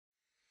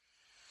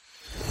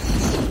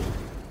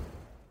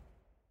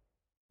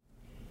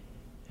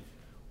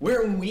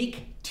We're in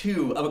week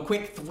 2 of a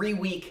quick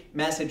 3-week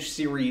message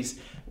series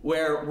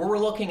where we're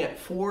looking at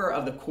 4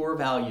 of the core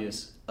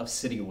values of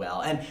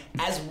Citywell. And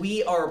as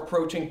we are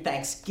approaching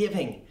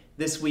Thanksgiving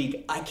this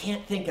week, I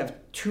can't think of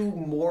 2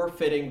 more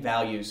fitting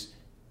values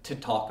to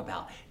talk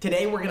about.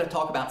 Today we're going to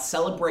talk about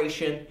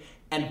celebration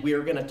and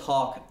we're going to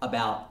talk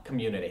about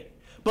community.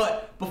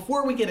 But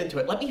before we get into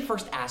it, let me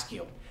first ask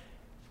you,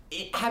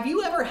 have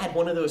you ever had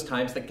one of those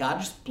times that God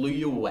just blew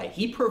you away?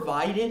 He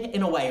provided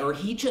in a way, or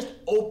he just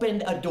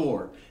opened a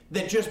door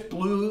that just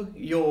blew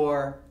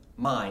your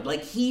mind.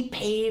 Like he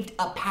paved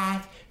a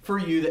path for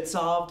you that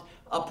solved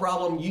a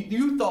problem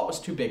you thought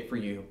was too big for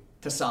you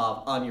to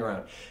solve on your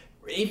own.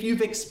 If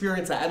you've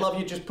experienced that, I'd love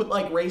you to just put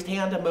like raised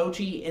hand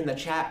emoji in the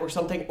chat or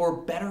something,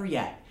 or better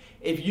yet,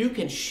 if you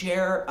can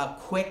share a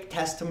quick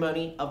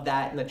testimony of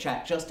that in the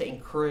chat just to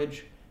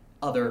encourage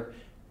other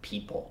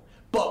people.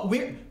 But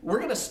we're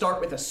going to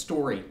start with a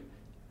story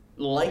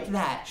like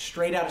that,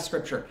 straight out of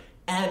Scripture.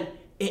 And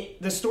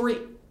the story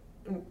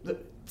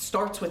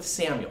starts with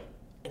Samuel.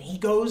 And he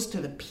goes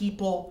to the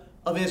people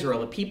of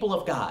Israel, the people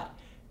of God.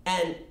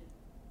 And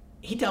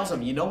he tells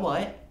them, you know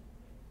what?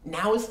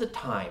 Now is the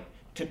time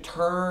to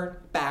turn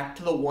back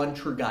to the one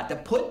true God, to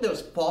put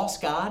those false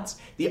gods,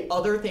 the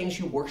other things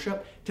you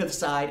worship, to the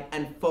side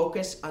and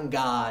focus on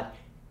God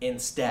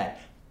instead.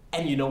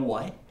 And you know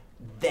what?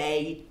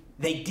 They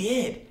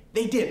did.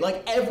 They did.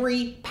 Like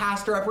every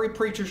pastor, every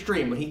preacher's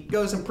dream, when he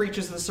goes and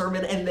preaches the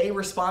sermon and they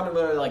respond and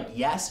they're like,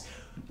 yes,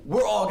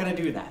 we're all going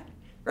to do that,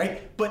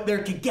 right? But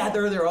they're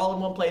together. They're all in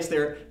one place.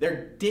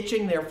 They're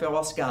ditching their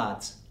false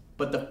gods.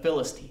 But the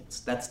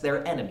Philistines, that's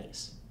their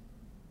enemies,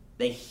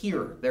 they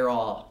hear they're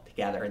all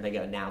together and they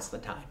go, now's the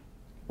time.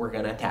 We're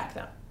going to attack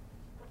them.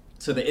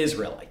 So the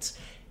Israelites,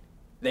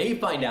 they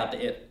find out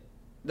that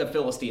the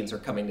Philistines are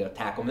coming to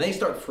attack them. They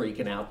start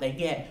freaking out. They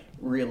get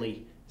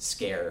really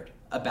scared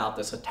about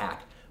this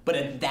attack. But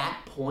at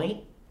that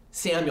point,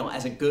 Samuel,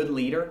 as a good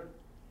leader,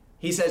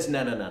 he says,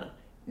 no.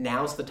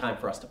 Now's the time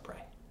for us to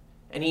pray.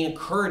 And he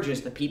encourages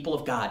the people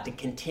of God to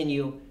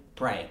continue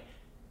praying.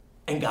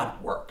 And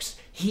God works.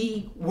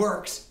 He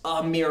works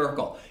a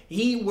miracle.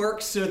 He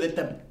works so that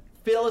the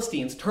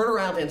Philistines turn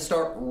around and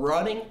start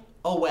running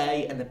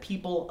away, and the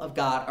people of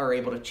God are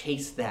able to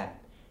chase them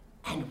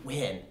and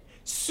win.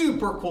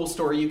 Super cool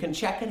story. You can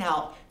check it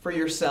out for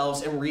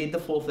yourselves and read the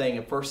full thing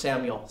in 1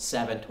 Samuel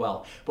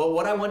 7:12. But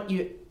what I want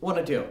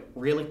to do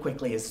really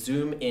quickly is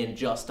zoom in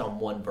just on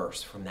one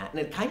verse from that. And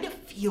it kind of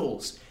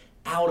feels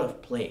out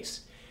of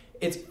place.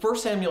 It's 1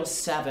 Samuel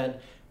 7,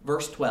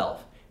 verse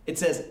 12. It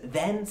says,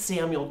 then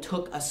Samuel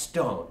took a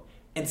stone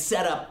and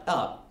set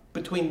up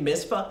between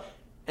Mizpah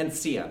and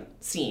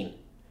Sin.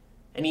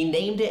 And he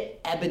named it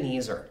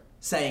Ebenezer,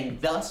 saying,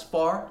 thus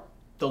far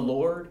the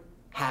Lord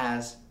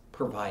has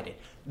provided.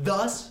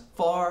 Thus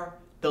far,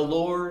 the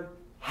Lord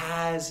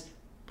has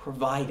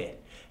provided.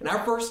 And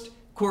our first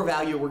core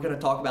value we're going to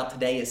talk about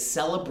today is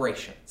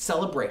celebration.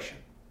 Celebration.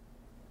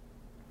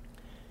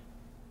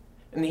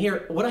 And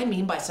here, what I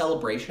mean by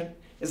celebration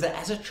is that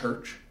as a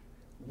church,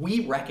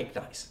 we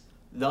recognize,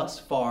 thus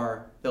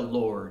far, the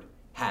Lord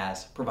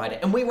has provided.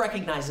 And we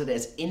recognize it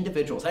as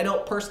individuals. I know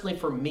personally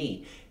for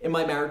me, in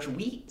my marriage,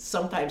 we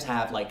sometimes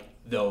have like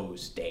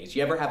those days.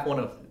 You ever have one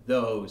of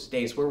those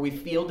days where we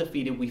feel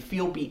defeated, we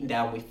feel beaten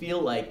down, we feel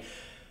like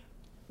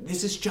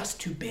this is just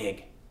too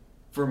big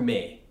for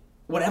me.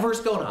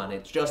 Whatever's going on,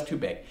 it's just too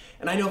big.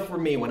 And I know for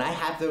me, when I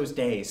have those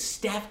days,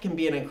 Steph can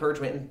be an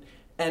encouragement,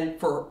 and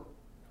for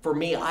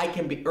me, I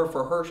can be, or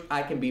for her,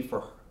 I can be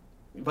for her,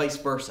 vice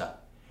versa.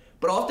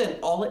 But often,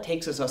 all it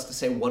takes is us to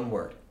say one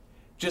word,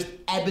 just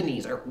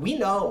Ebenezer. We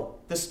know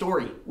the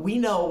story. We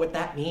know what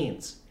that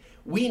means.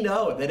 We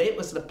know that it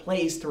was the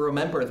place to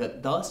remember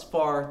that thus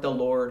far the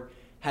Lord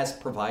has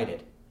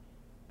provided.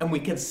 And we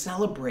can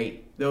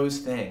celebrate those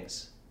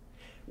things.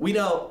 We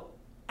know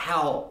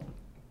how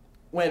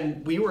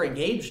when we were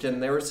engaged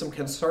and there were some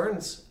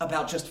concerns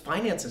about just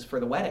finances for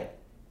the wedding,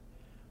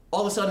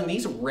 all of a sudden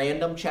these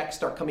random checks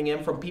start coming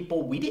in from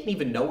people we didn't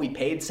even know we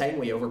paid, saying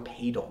we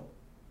overpaid them.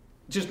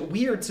 Just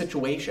weird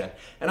situation.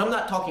 And I'm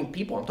not talking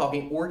people, I'm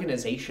talking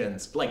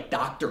organizations like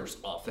doctors'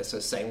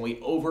 offices saying we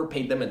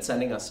overpaid them and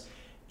sending us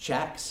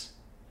checks.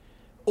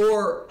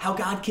 Or how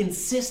God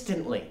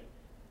consistently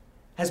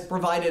has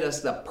provided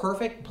us the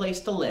perfect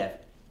place to live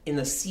in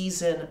the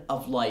season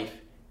of life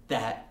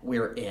that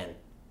we're in.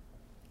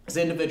 As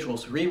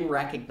individuals, we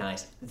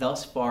recognize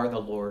thus far the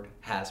Lord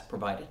has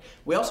provided.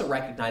 We also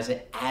recognize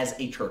it as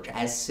a church,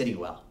 as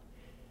Citywell.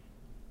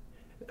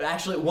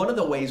 Actually, one of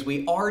the ways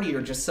we already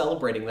are just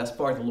celebrating thus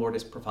far the Lord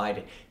has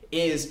provided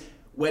is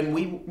when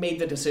we made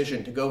the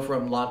decision to go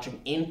from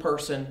launching in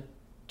person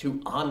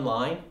to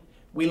online.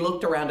 We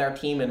looked around our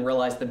team and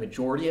realized the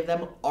majority of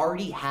them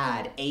already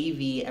had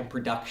AV and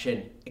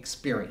production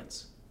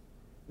experience.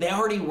 They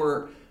already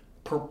were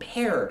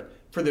prepared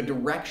for the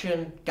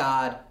direction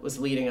God was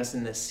leading us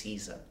in this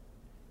season.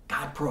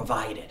 God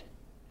provided.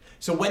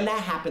 So when that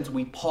happens,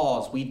 we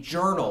pause, we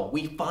journal,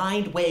 we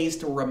find ways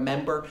to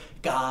remember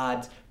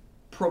God's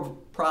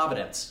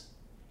providence,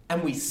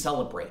 and we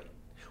celebrate.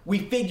 We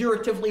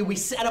figuratively, we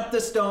set up the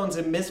stones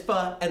in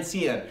Mizpah and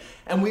Sion,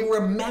 and we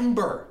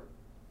remember,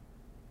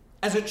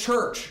 as a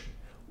church,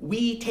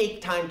 we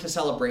take time to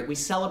celebrate. We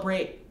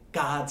celebrate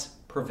God's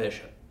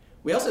provision.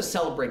 We also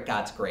celebrate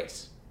God's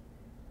grace.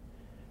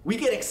 We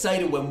get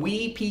excited when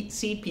we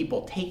see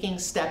people taking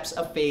steps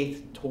of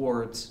faith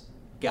towards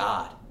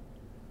God,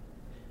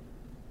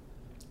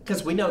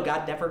 because we know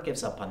God never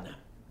gives up on them.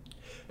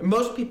 And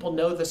most people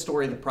know the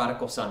story of the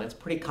prodigal son. It's a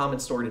pretty common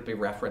story to be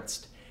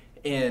referenced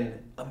in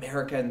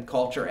American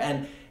culture.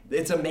 And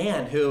it's a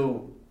man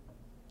who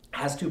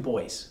has two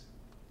boys.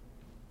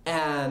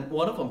 And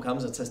one of them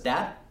comes and says,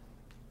 Dad,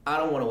 I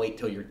don't want to wait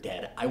till you're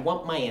dead. I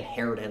want my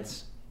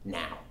inheritance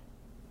now,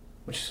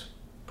 which is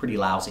a pretty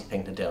lousy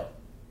thing to do.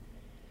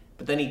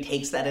 But then he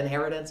takes that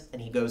inheritance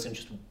and he goes and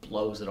just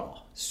blows it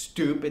all.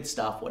 Stupid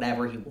stuff,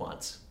 whatever he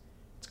wants.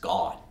 It's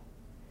gone.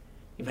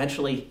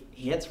 Eventually,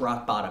 he hits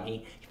rock bottom.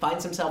 He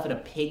finds himself in a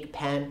pig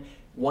pen,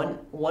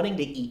 wanting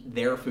to eat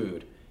their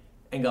food,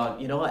 and going,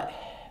 you know what?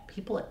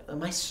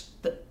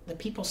 The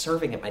people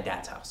serving at my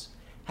dad's house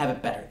have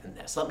it better than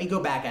this. Let me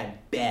go back and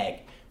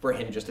beg for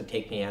him just to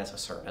take me as a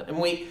servant. And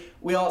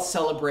we all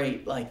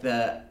celebrate like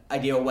the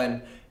idea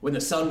when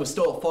the son was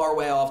still far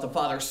away off, the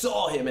father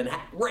saw him and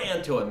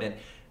ran to him.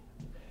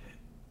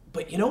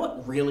 But you know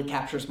what really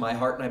captures my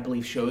heart, and I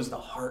believe shows the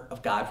heart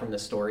of God from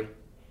this story?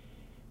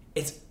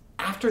 It's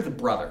after the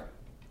brother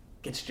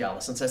gets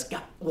jealous and says,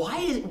 God,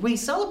 why are we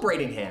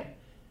celebrating him?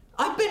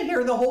 I've been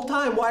here the whole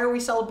time. Why are we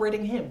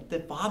celebrating him?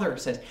 The father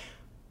says,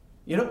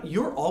 you know,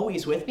 you're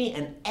always with me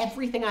and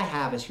everything I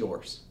have is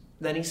yours.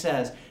 Then he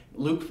says,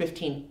 Luke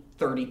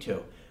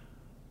 15:32,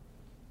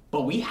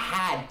 but we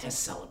had to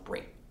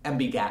celebrate and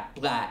be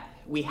glad.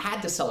 We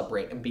had to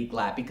celebrate and be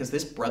glad because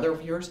this brother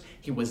of yours,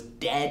 he was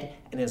dead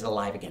and is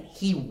alive again.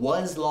 He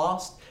was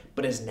lost,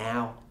 but is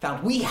now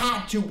found. We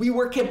had to, we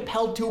were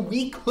compelled to,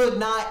 we could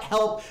not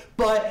help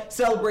but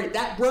celebrate.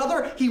 That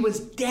brother, he was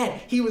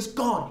dead, he was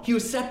gone, he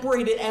was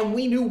separated, and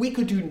we knew we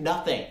could do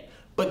nothing.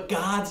 But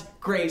God's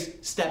grace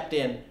stepped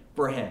in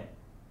for him.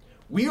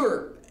 We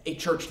are a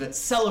church that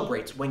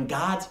celebrates when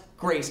God's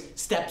grace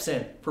steps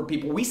in for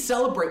people. We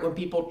celebrate when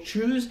people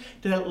choose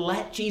to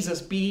let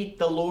Jesus be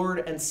the Lord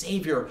and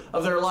Savior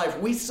of their life.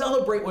 We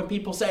celebrate when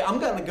people say, I'm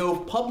going to go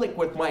public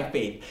with my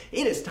faith.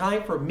 It is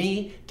time for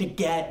me to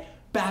get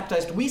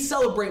baptized. We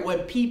celebrate when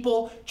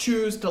people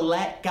choose to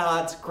let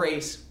God's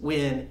grace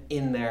win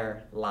in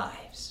their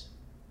lives.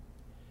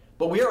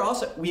 But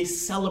we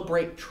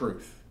celebrate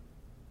truth.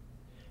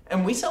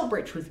 And we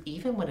celebrate truth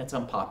even when it's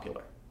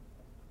unpopular.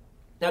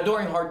 Now,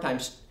 during hard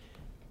times,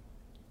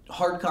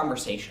 hard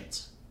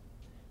conversations,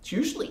 it's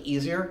usually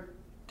easier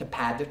to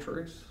pad the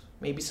truth,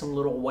 maybe some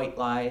little white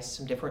lies,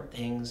 some different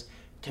things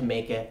to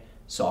make it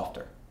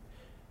softer.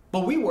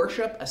 But we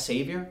worship a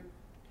Savior.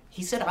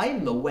 He said, I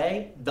am the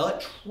way,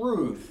 the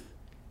truth,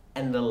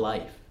 and the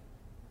life.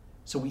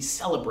 So we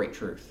celebrate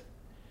truth.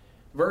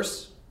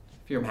 Verse,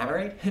 if you're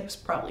married, it was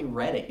probably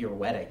read at your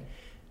wedding.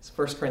 It's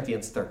 1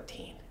 Corinthians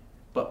 13.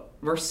 But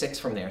verse 6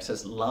 from there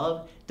says,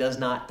 love does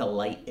not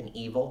delight in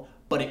evil,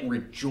 but it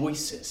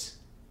rejoices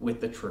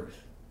with the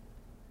truth.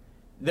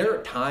 There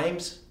are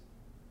times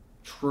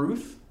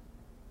truth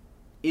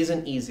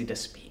isn't easy to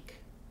speak.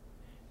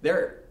 There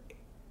are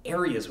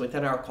areas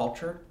within our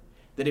culture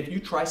that if you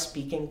try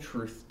speaking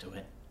truth to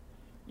it,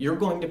 you're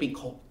going to be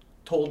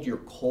told you're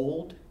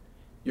cold,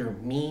 you're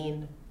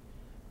mean,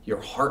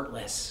 you're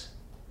heartless,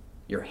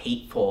 you're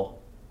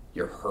hateful,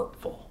 you're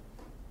hurtful.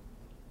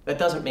 That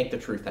doesn't make the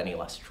truth any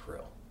less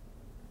true.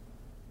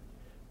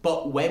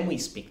 But when we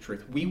speak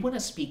truth, we want to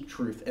speak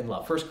truth in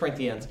love. 1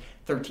 Corinthians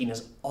 13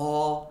 is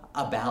all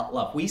about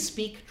love. We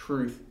speak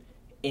truth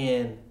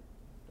in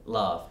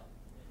love.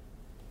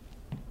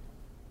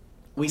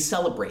 We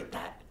celebrate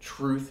that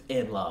truth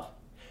in love.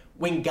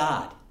 When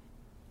God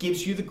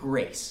gives you the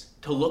grace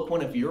to look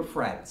one of your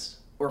friends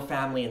or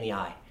family in the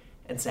eye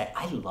and say,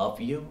 I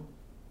love you,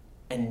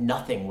 and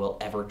nothing will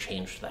ever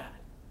change that.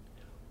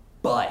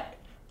 But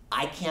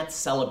I can't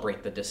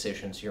celebrate the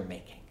decisions you're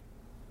making.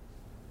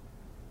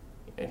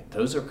 And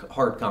those are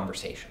hard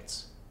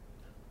conversations.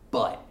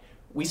 But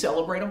we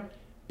celebrate them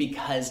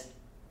because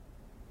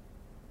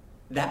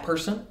that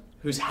person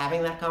who's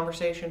having that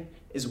conversation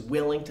is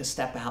willing to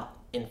step out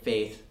in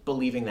faith,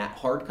 believing that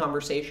hard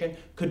conversation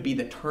could be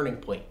the turning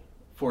point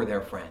for their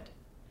friend.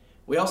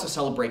 We also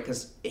celebrate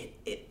because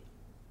it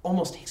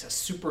almost takes a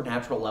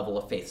supernatural level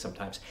of faith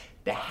sometimes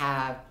to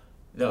have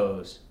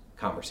those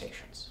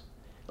conversations.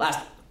 Last,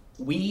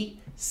 we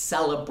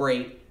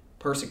celebrate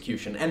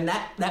persecution. And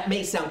that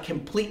may sound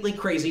completely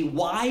crazy.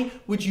 Why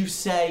would you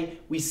say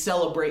we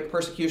celebrate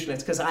persecution?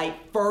 It's because I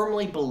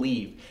firmly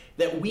believe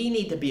that we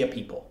need to be a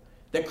people,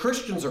 that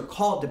Christians are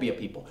called to be a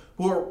people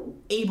who are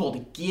able to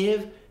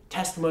give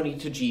testimony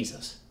to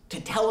Jesus, to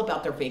tell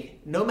about their faith,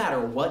 no matter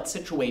what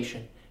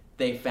situation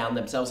they found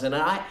themselves in.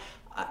 And I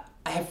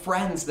have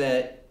friends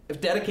that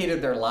have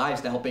dedicated their lives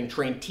to helping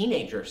train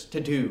teenagers to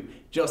do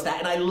just that.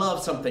 And I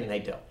love something they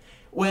do.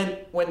 When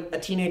a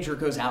teenager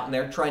goes out and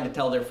they're trying to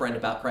tell their friend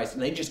about Christ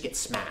and they just get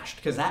smashed,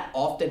 because that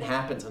often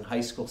happens in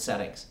high school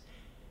settings,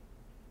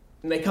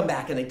 And they come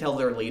back and they tell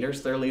their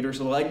leaders are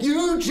like,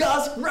 you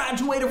just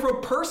graduated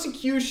from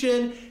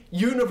Persecution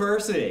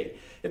University.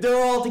 If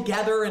they're all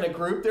together in a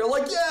group, they're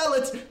like, yeah,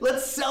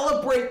 let's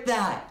celebrate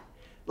that.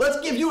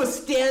 Let's give you a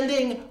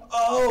standing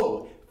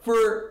O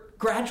for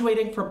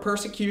graduating from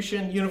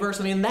Persecution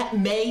University. And that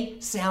may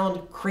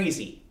sound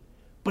crazy,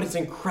 but it's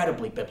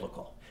incredibly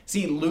biblical.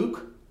 See,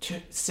 Luke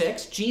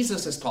 6,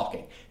 Jesus is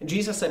talking. And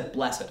Jesus said,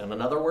 blessed. And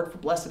another word for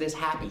blessed is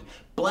happy.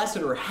 Blessed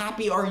or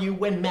happy are you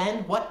when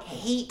men, what?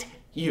 Hate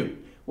you.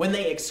 When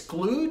they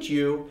exclude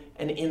you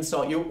and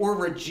insult you or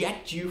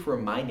reject you for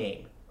my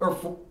name.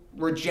 Or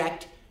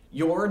reject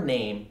your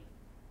name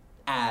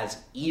as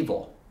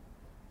evil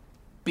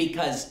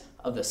because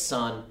of the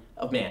Son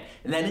of Man.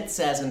 And then it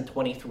says in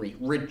 23,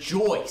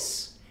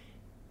 rejoice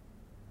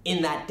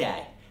in that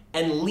day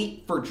and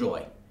leap for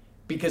joy,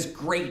 because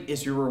great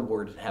is your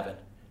reward in heaven.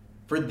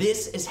 For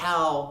this is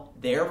how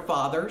their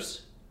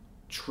fathers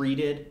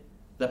treated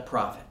the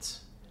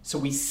prophets. So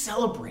we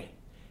celebrate.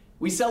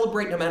 We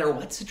celebrate no matter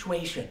what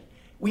situation.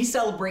 We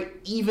celebrate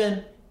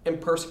even in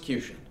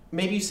persecution.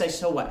 Maybe you say,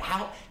 so what?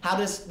 How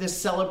does this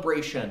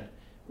celebration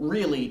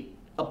really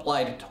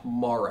apply to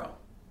tomorrow,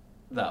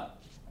 though?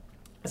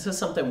 This is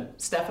something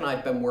Steph and I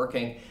have been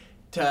working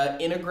to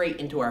integrate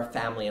into our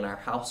family and our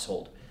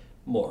household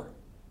more.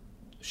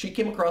 She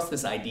came across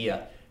this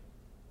idea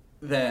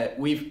that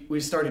we've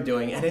started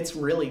doing, and it's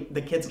really,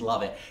 the kids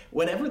love it.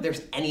 Whenever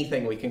there's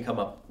anything we can come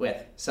up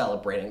with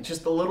celebrating,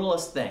 just the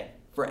littlest thing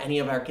for any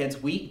of our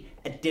kids, we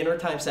at dinner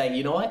time say,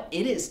 you know what?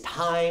 It is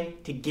time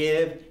to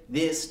give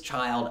this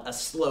child a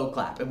slow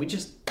clap. And we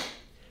just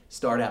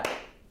start out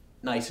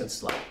nice and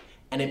slow,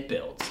 and it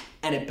builds.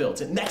 And it builds.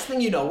 And next thing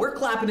you know, we're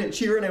clapping and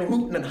cheering and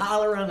hooting and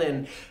hollering,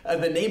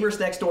 and the neighbors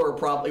next door are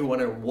probably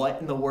wondering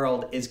what in the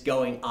world is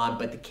going on.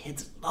 But the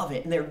kids love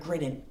it, and they're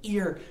grinning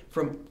ear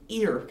from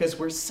ear because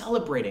we're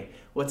celebrating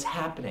what's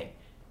happening.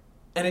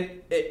 And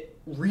it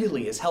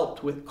really has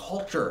helped with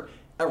culture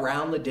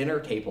around the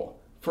dinner table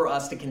for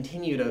us to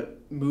continue to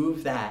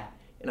move that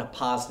in a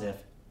positive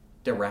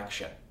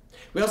direction.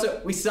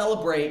 We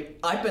celebrate.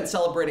 I've been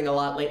celebrating a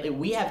lot lately.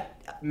 We have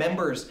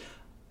members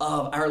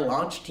of our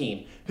launch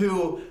team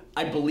who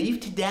I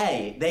believe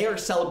today they are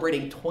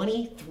celebrating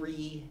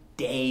 23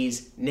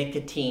 days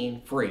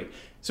nicotine free.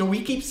 So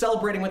we keep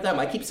celebrating with them.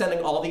 I keep sending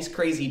all these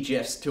crazy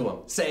GIFs to them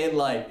saying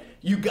like,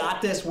 you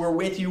got this, we're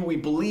with you, we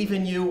believe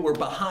in you, we're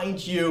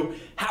behind you,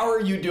 how are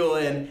you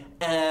doing?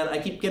 And I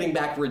keep getting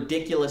back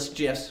ridiculous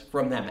GIFs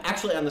from them.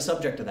 Actually, on the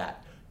subject of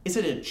that, is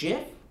it a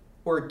GIF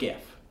or a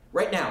GIF?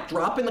 Right now,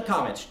 drop in the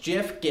comments,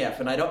 GIF, GIF,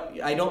 and I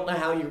don't know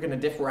how you're going to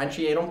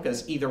differentiate them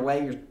because either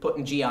way you're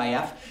putting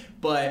GIF,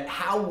 but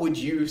how would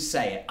you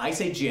say it? I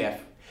say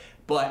GIF,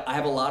 but I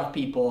have a lot of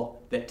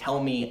people that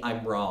tell me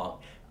I'm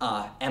wrong.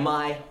 Am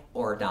I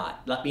or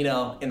not? Let me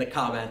know in the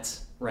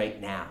comments right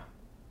now.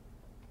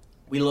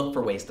 We look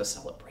for ways to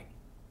celebrate.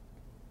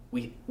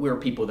 We're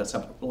people that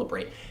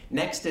celebrate.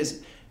 Next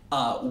is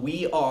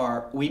we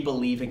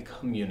believe in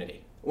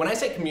community. When I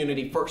say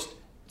community, first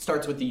it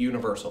starts with the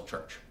universal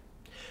church.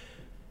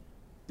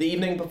 The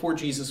evening before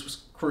Jesus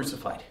was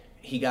crucified,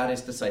 he got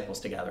his disciples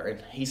together,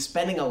 and he's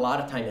spending a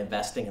lot of time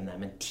investing in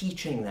them and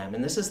teaching them.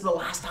 And this is the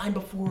last time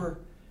before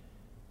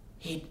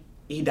he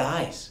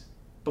dies,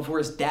 before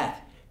his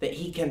death, that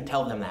he can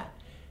tell them that.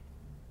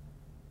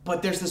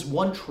 But there's this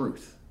one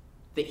truth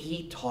that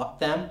he taught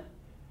them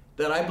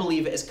that I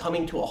believe is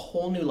coming to a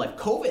whole new life.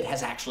 COVID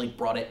has actually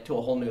brought it to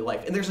a whole new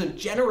life. And there's a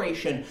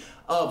generation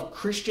of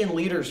Christian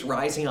leaders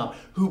rising up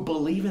who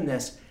believe in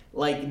this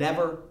like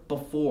never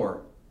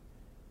before.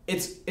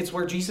 It's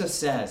where Jesus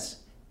says,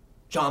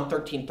 John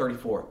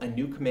 13:34, a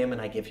new commandment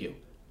I give you,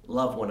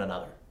 love one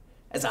another.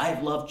 As I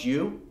have loved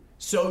you,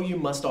 so you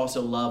must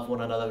also love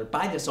one another.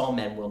 By this all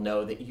men will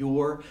know that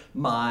you're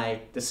my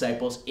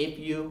disciples if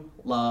you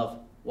love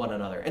one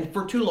another. And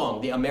for too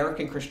long, the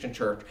American Christian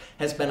church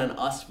has been an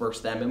us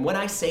versus them. And when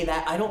I say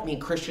that, I don't mean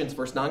Christians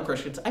versus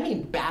non-Christians. I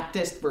mean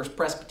Baptists versus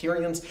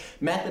Presbyterians,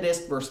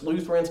 Methodists versus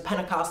Lutherans,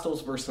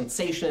 Pentecostals versus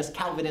Cessationists,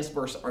 Calvinists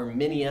versus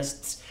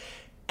Arminians.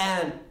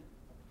 And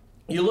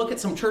you look at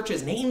some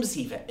churches' names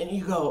even, and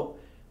you go,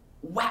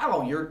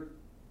 wow, you're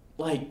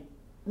like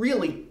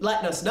really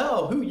letting us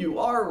know who you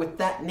are with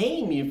that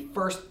name, you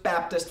First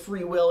Baptist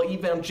Free Will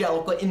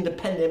Evangelical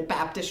Independent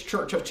Baptist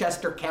Church of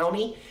Chester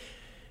County.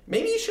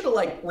 Maybe you should have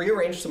like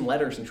rearranged some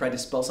letters and tried to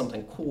spell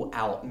something cool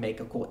out and make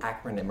a cool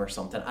acronym or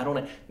something. I don't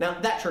know. Now,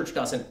 that church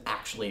doesn't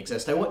actually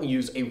exist. I wouldn't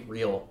use a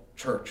real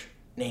church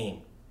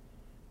name.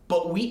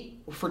 But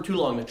for too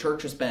long, the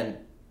church has been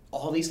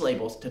all these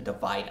labels to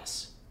divide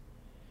us.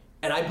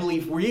 And I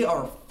believe we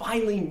are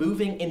finally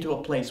moving into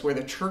a place where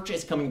the church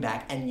is coming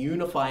back and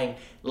unifying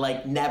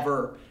like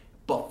never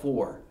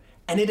before.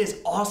 And it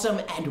is awesome,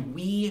 and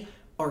we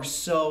are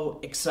so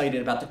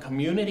excited about the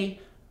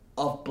community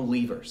of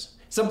believers.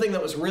 Something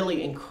that was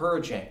really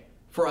encouraging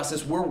for us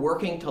as we're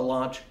working to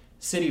launch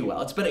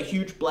Citywell. It's been a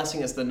huge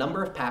blessing as the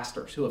number of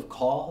pastors who have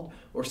called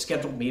or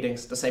scheduled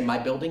meetings to say, my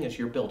building is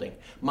your building.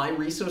 My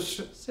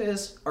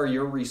resources are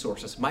your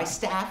resources. My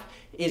staff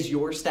is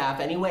your staff.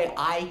 Any way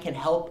I can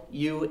help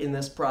you in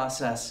this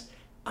process,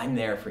 I'm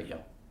there for you.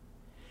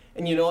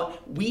 And you know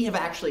what? We have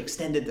actually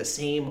extended the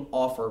same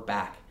offer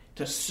back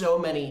to so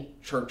many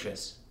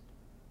churches.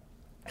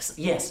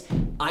 Yes,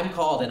 I'm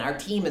called and our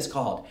team is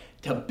called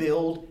to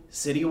build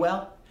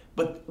Citywell,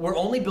 but we're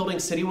only building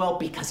Citywell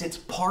because it's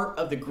part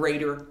of the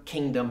greater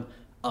kingdom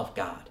of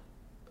God.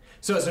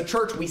 So as a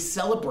church, we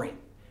celebrate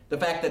the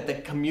fact that the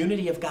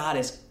community of God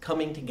is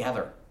coming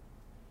together.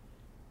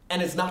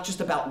 And it's not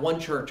just about one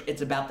church,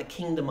 it's about the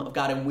kingdom of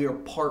God, and we are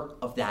part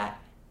of that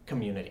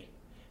community.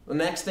 The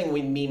next thing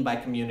we mean by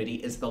community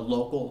is the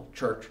local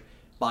church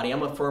body.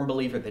 I'm a firm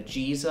believer that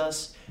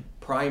Jesus'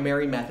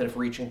 primary method of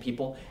reaching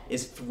people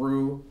is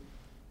through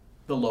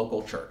the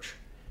local church.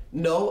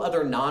 No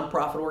other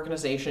nonprofit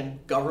organization,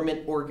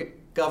 government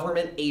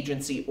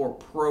agency, or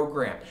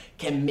program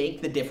can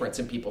make the difference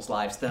in people's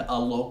lives that a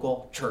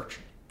local church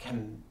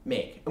can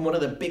make. And one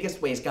of the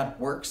biggest ways God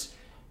works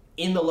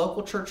in the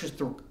local church is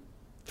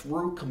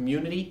through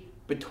community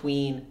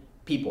between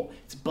people.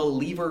 It's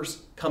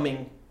believers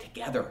coming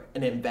together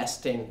and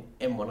investing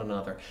in one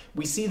another.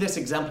 We see this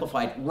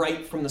exemplified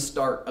right from the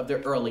start of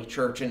the early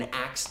church in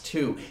Acts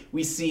 2.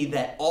 We see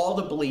that all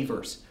the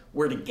believers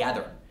were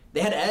together.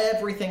 They had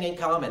everything in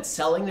common,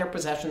 selling their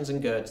possessions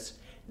and goods.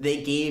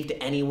 They gave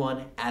to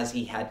anyone as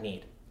he had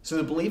need. So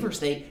the believers,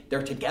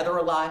 they're together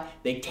alive.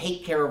 They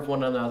take care of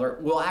one another.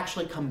 We'll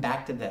actually come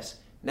back to this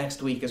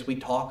next week as we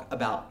talk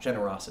about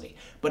generosity.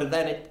 But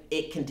then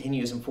it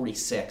continues in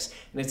 46.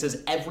 And it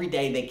says, every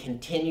day they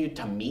continued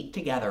to meet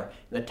together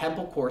in the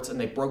temple courts, and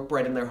they broke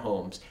bread in their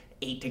homes,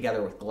 ate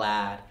together with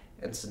glad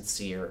and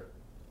sincere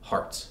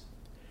hearts.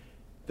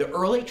 The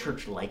early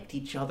church liked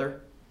each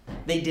other.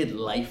 They did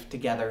life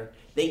together.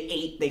 They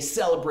ate, they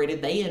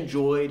celebrated, they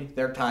enjoyed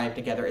their time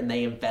together, and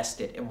they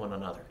invested in one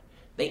another.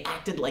 They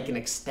acted like an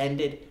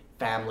extended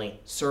family,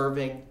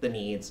 serving the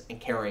needs and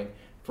caring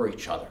for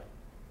each other.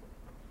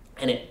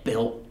 And it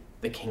built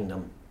the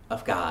kingdom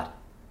of God.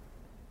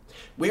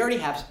 We already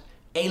have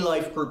a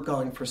life group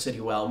going for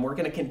Citywell, and we're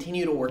going to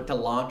continue to work to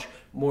launch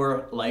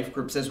more life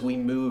groups as we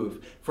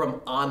move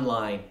from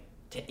online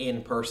to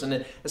in-person.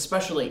 And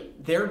especially,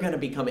 they're going to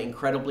become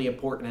incredibly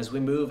important as we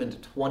move into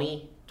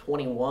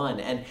 2021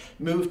 and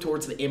move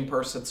towards the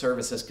in-person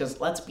services. Because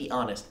let's be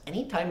honest,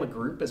 anytime a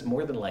group is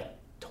more than like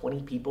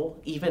 20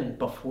 people, even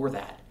before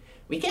that,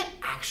 we can't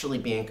actually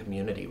be in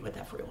community with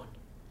everyone.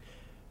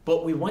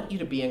 But we want you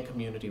to be in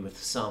community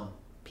with some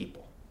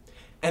people.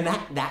 And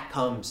that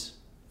comes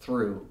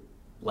through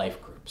life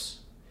groups.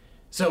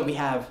 So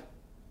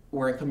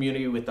we're in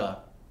community with a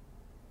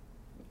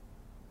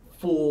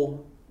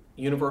full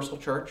universal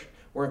church.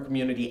 We're in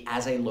community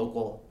as a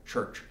local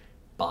church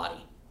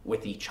body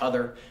with each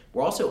other.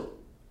 We're also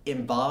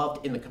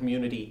involved in the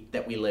community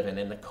that we live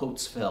in the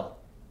Coatesville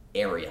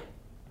area.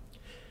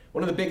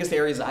 One of the biggest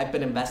areas I've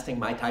been investing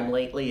my time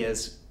lately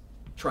is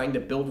trying to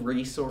build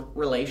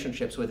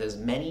relationships with as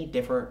many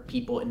different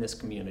people in this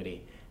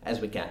community as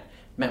we can.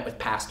 Met with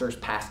pastors,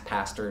 past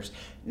pastors,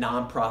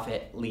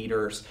 nonprofit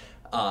leaders,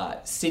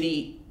 past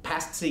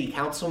city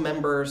council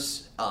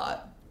members,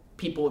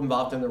 people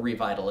involved in the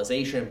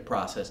revitalization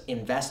process,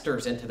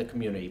 investors into the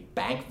community,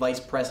 bank vice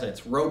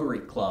presidents, Rotary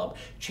Club,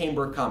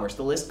 Chamber of Commerce.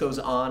 The list goes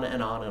on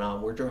and on and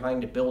on. We're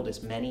trying to build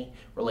as many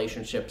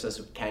relationships as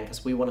we can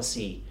because we want to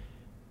see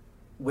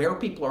where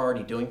people are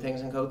already doing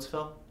things in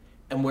Coatesville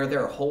and where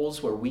there are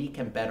holes where we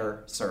can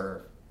better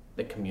serve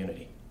the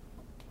community.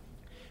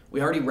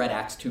 We already read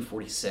Acts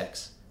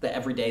 2:46, that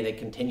every day they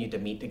continued to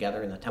meet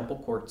together in the temple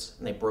courts,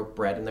 and they broke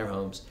bread in their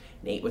homes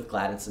and ate with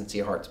glad and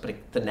sincere hearts.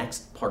 But the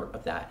next part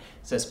of that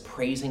says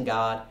praising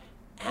God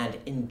and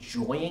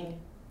enjoying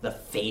the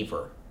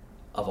favor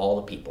of all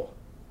the people.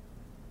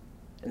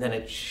 And then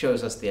it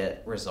shows us the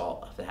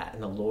result of that.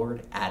 And the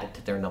Lord added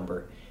to their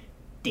number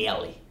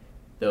daily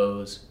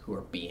those who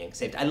are being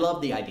saved. I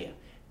love the idea.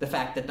 The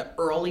fact that the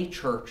early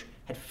church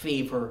had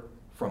favor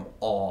from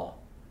all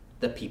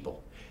the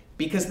people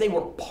because they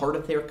were part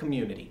of their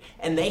community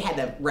and they had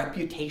a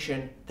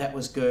reputation that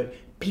was good.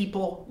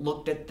 People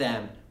looked at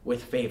them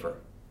with favor.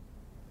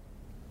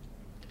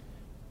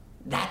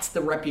 That's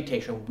the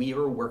reputation we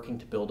are working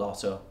to build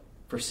also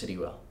for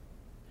Citywell.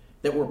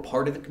 That we're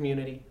part of the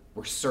community,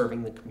 we're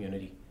serving the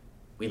community,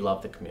 we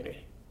love the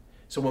community.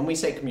 So when we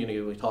say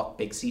community, we talk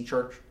Big C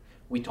Church,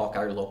 we talk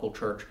our local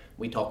church,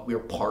 we're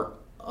part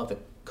of the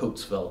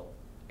Coatesville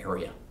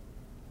area.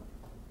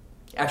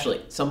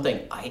 Actually,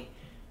 something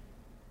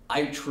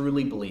I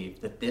truly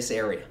believe that this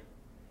area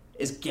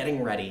is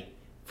getting ready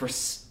for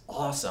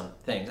awesome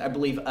things. I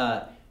believe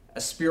a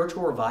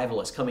spiritual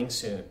revival is coming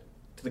soon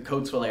to the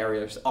Coatesville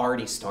area. It's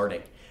already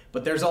starting.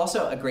 But there's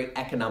also a great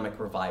economic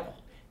revival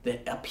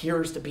that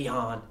appears to be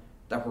on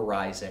the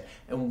horizon.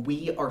 And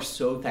we are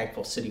so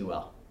thankful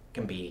Citywell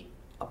can be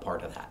a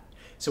part of that.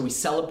 So we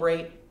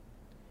celebrate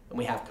and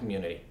we have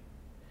community.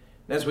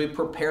 And as we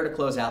prepare to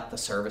close out the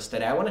service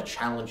today, I want to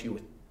challenge you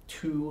with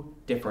two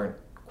different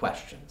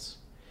questions.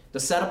 To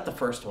set up the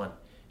first one,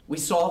 we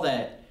saw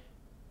that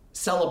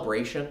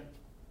celebration,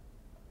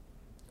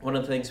 one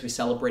of the things we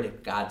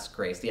celebrated God's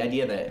grace, the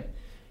idea that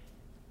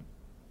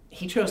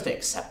He chose to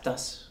accept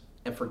us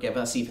and forgive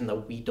us even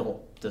though we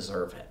don't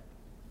deserve it.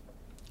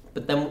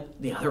 But then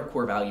the other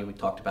core value we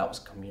talked about was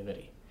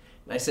community.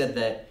 And I said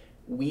that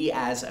we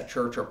as a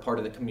church are part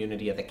of the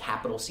community of the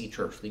capital C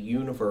Church, the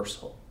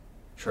universal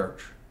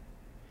church.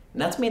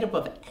 And that's made up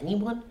of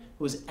anyone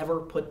who has ever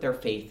put their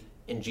faith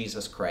in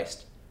Jesus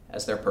Christ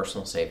as their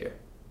personal Savior.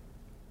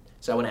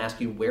 So I want to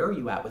ask you, where are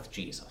you at with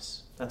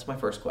Jesus? That's my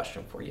first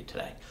question for you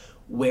today.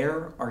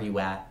 Where are you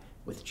at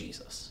with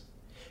Jesus?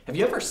 Have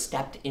you ever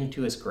stepped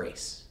into his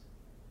grace?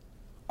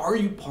 Are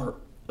you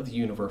part of the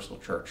universal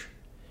church?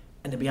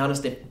 And to be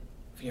honest, if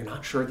you're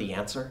not sure the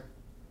answer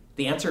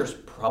is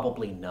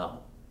probably no.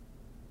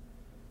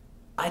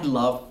 I'd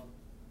love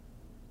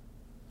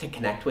to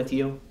connect with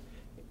you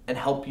and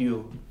help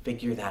you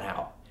figure that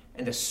out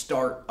and to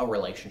start a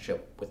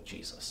relationship with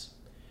Jesus.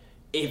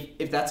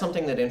 If that's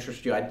something that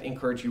interests you, I'd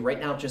encourage you right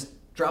now, just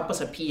drop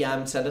us a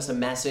PM, send us a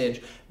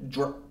message,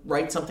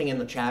 write something in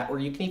the chat, or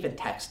you can even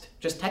text.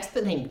 Just text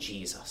the name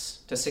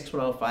Jesus to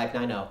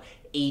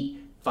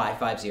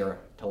 610-590-8550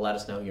 to let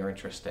us know you're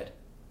interested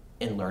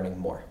in learning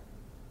more.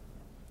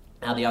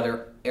 Now, the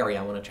other area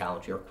I want to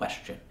challenge you, or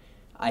question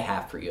I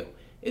have for you,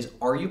 is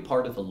are you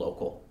part of the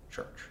local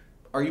church?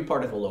 Are you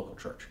part of the local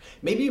church?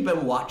 Maybe you've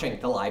been watching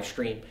the live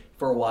stream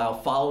for a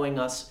while, following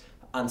us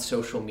on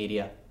social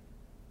media.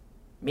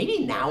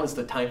 Maybe now is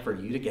the time for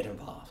you to get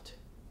involved.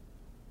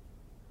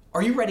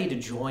 Are you ready to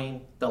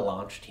join the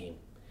launch team?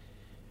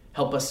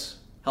 Help us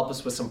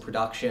with some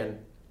production,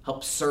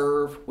 help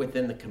serve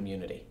within the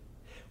community.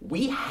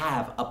 We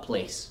have a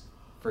place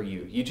for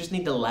you. You just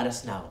need to let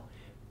us know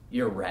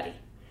you're ready.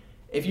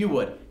 If you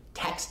would,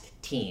 text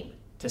TEAM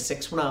to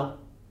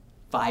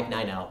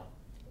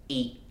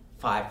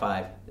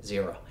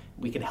 610-590-8550.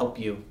 We can help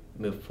you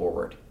move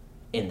forward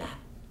in that.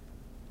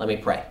 Let me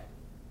pray.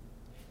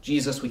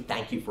 Jesus, we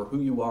thank you for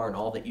who you are and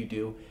all that you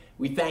do.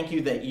 We thank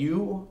you that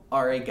you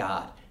are a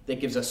God that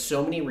gives us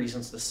so many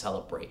reasons to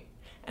celebrate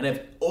and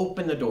have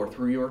opened the door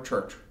through your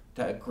church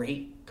to a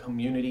great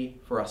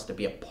community for us to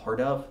be a part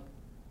of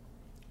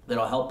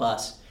that'll help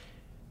us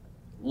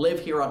live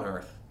here on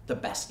earth the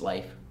best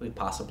life we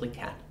possibly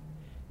can,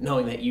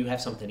 knowing that you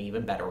have something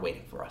even better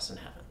waiting for us in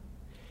heaven.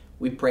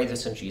 We pray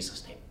this in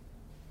Jesus' name.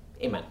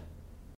 Amen.